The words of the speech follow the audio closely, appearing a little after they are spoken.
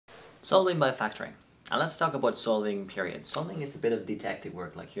Solving by factoring. Now let's talk about solving period. Solving is a bit of detective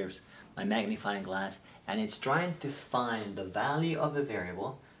work. Like here's my magnifying glass and it's trying to find the value of a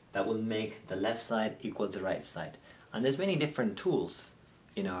variable that will make the left side equal to the right side. And there's many different tools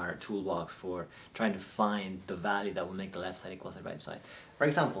in our toolbox for trying to find the value that will make the left side equal to the right side. For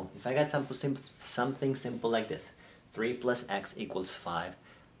example, if I got something simple like this, 3 plus x equals 5,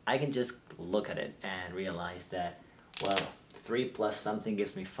 I can just look at it and realize that, well, 3 plus something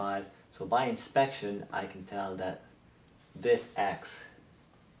gives me 5. So by inspection, I can tell that this x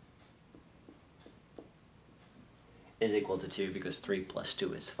is equal to 2 because 3 plus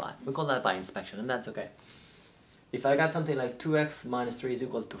 2 is 5. We call that by inspection, and that's okay. If I got something like 2x minus 3 is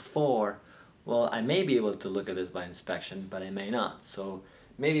equal to 4, well, I may be able to look at this by inspection, but I may not. So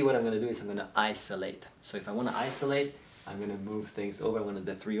maybe what I'm going to do is I'm going to isolate. So if I want to isolate, I'm going to move things over. I'm going to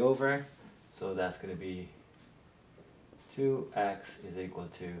do 3 over. So that's going to be 2x is equal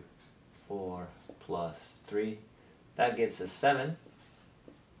to 4 plus 3. That gives us 7.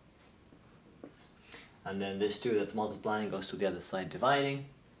 And then this 2 that's multiplying goes to the other side dividing.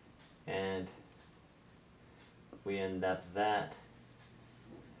 And we end up that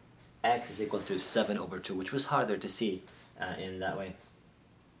x is equal to 7 over 2, which was harder to see in that way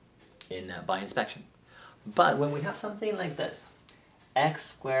by inspection. But when we have something like this, x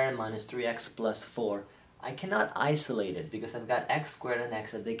squared minus 3x plus 4, I cannot isolate it because I've got x squared and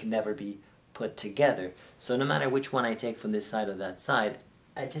x that they can never be put together. So no matter which one I take from this side or that side,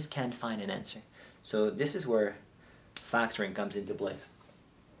 I just can't find an answer. So this is where factoring comes into place.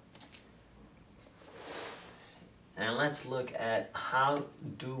 And let's look at how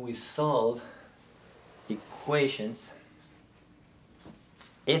do we solve equations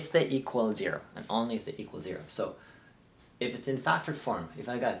if they equal 0, and only if they equal 0. So if it's in factored form, if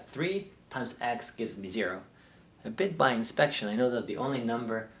I got 3 times x gives me 0, a bit by inspection, I know that the only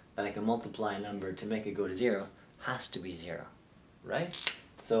number that I can multiply a number to make it go to 0 has to be 0, right?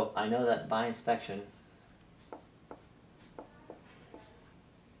 So I know that by inspection,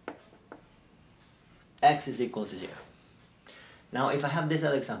 x is equal to 0. Now if I have this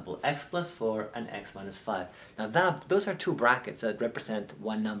other example, x plus 4 and x minus 5. Now those are two brackets that represent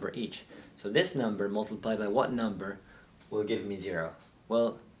one number each. So this number multiplied by what number will give me 0?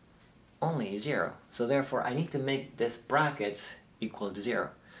 Well, only 0. So therefore I need to make this brackets equal to 0.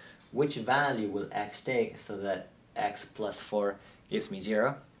 Which value will x take so that x plus 4 gives me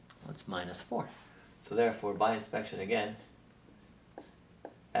 0? Well, it's minus 4. So therefore by inspection again,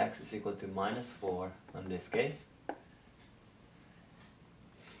 x is equal to minus 4 in this case.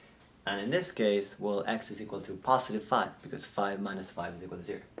 And in this case, well, x is equal to positive 5 because 5 minus 5 is equal to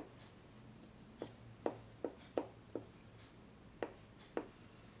 0.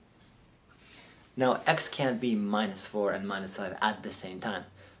 Now x can't be minus 4 and minus 5 at the same time.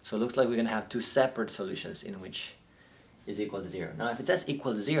 So it looks like we're going to have two separate solutions in which is equal to 0. Now if it says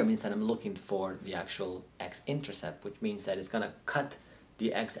equal to 0, it means that I'm looking for the actual x-intercept, which means that it's going to cut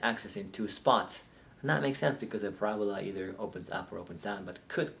the x-axis in two spots. And that makes sense because the parabola either opens up or opens down, but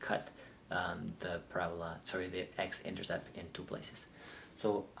could cut the x-intercept in two places.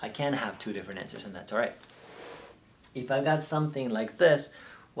 So I can have two different answers, and that's alright. If I got something like this,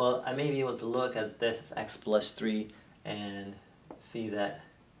 well, I may be able to look at this as x plus 3 and see that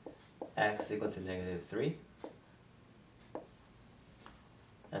x is equal to negative 3.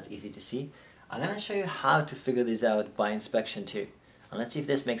 That's easy to see. I'm going to show you how to figure this out by inspection too. And let's see if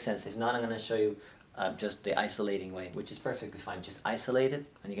this makes sense. If not, I'm going to show you just the isolating way, which is perfectly fine. Just isolate it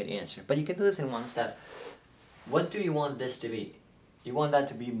and you get your answer. But you can do this in one step. What do you want this to be? You want that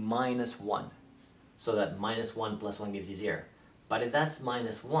to be minus 1. So that minus 1 plus 1 gives you 0. But if that's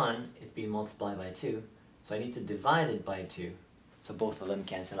minus 1, it's being multiplied by 2. So I need to divide it by 2. So both of them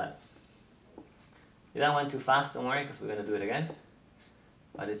cancel out. If that went too fast, don't worry, because we're going to do it again.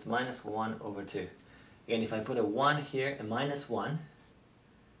 But it's minus 1 over 2. Again, if I put a 1 here, a minus 1,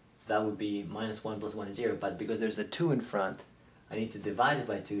 that would be minus 1 plus 1 is 0. But because there's a 2 in front, I need to divide it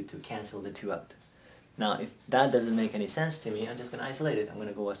by 2 to cancel the 2 out. Now, if that doesn't make any sense to me, I'm just going to isolate it. I'm going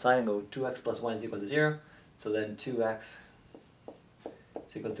to go aside and go 2x plus 1 is equal to 0. So then 2x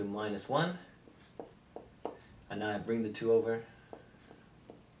is equal to minus 1. And now I bring the 2 over.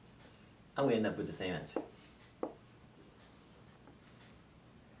 And we end up with the same answer.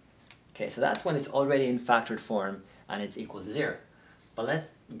 Okay, so that's when it's already in factored form and it's equal to 0. But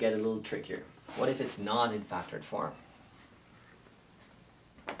let's get a little trickier. What if it's not in factored form?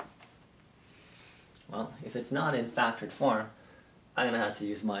 Well, if it's not in factored form, I'm going to have to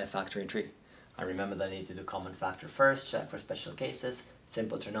use my factoring tree. I remember that I need to do common factor first, check for special cases,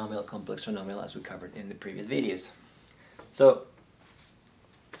 simple trinomial, complex trinomial, as we covered in the previous videos. So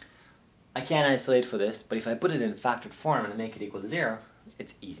I can't isolate for this, but if I put it in factored form and make it equal to 0,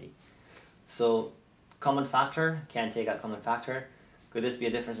 it's easy. So common factor, can't take out common factor. Could this be a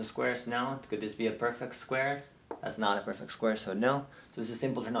difference of squares? No. Could this be a perfect square? That's not a perfect square, so no. So this is a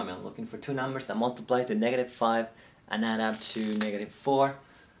simple trinomial. I'm looking for two numbers that multiply to -5 and add up to -4.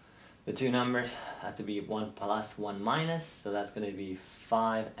 The two numbers have to be 1 plus 1 minus, so that's going to be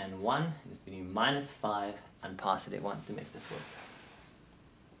 5 and 1. It's going to be -5 and +1 to make this work.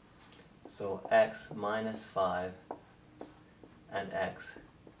 So x minus 5 and x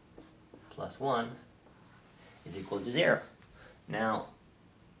plus 1 is equal to 0. Now,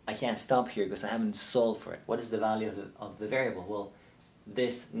 I can't stop here because I haven't solved for it. What is the value of the variable? Well,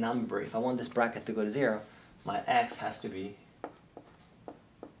 this number, if I want this bracket to go to 0, my x has to be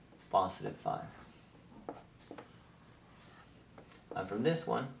 +5. And from this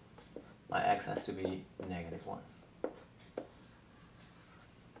one, my x has to be -1.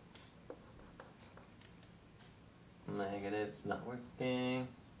 Negative, it's not working.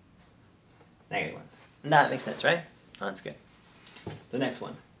 -1. And that makes sense, right? That's good. So next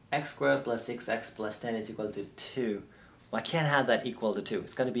one. X squared plus 6x plus 10 is equal to 2. Well, I can't have that equal to 2.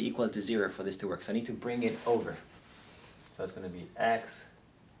 It's got to be equal to 0 for this to work. So I need to bring it over. So it's going to be x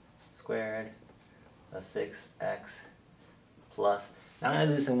squared plus 6x plus... Now I'm going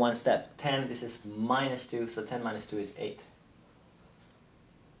to do this in one step. 10, this is -2, so 10 minus 2 is 8.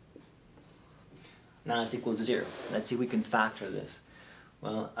 Now it's equal to 0. Let's see if we can factor this.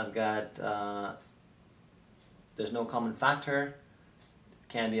 Well, I've got... there's no common factor.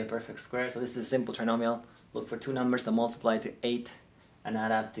 Can't be a perfect square, so this is a simple trinomial. Look for two numbers that multiply to 8 and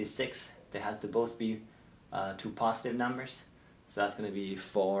add up to 6. They have to both be two positive numbers. So that's going to be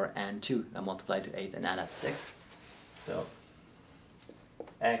 4 and 2 that multiply to 8 and add up to 6. So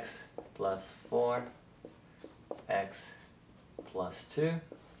x plus 4, x plus 2.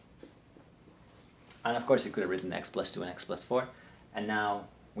 And of course you could have written x plus 2 and x plus 4. And now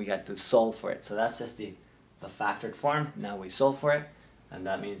we got to solve for it. So that's just the factored form. Now we solve for it. And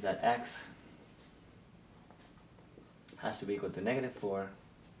that means that x has to be equal to -4.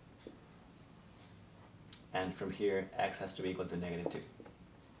 And from here, x has to be equal to -2.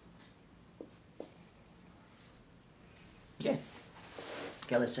 Okay.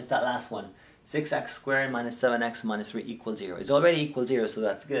 Okay, let's check that last one. 6x squared minus 7x minus 3 equals 0. It's already equal 0, so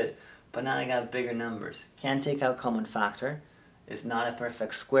that's good. But now I got bigger numbers. Can't take out common factor. It's not a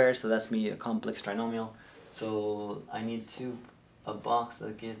perfect square, so that's me a complex trinomial. So I need a box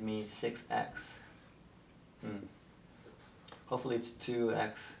that'll give me 6x. Hopefully it's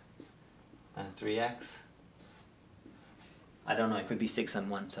 2x and 3x. I don't know, it could be 6 and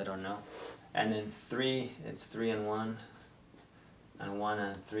 1, so I don't know. And then 3, it's 3 and 1, and 1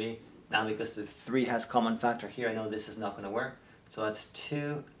 and 3. Now because the 3 has common factor here, I know this is not going to work. So that's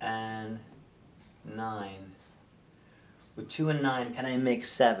 2 and 9. With 2 and 9, can I make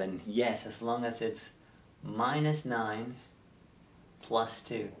 7? Yes, as long as it's -9 plus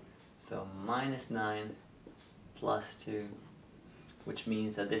 2. So -9 plus 2, which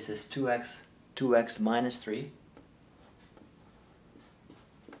means that this is 2x minus 3.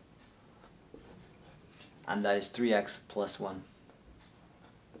 And that is 3x plus 1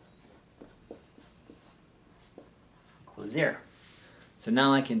 equals 0. So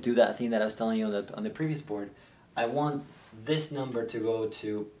now I can do that thing that I was telling you on the previous board. I want this number to go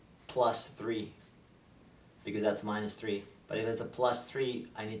to +3 because that's -3. But if it's a +3,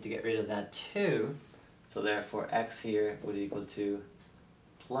 I need to get rid of that 2. So therefore x here would equal to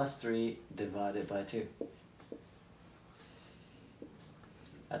 +3 divided by 2.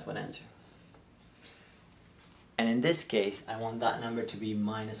 That's one answer. And in this case, I want that number to be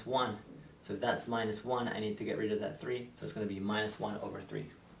 -1. So if that's -1, I need to get rid of that 3. So it's going to be -1 over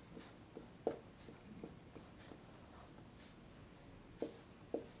 3.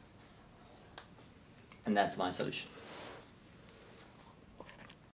 And that's my solution.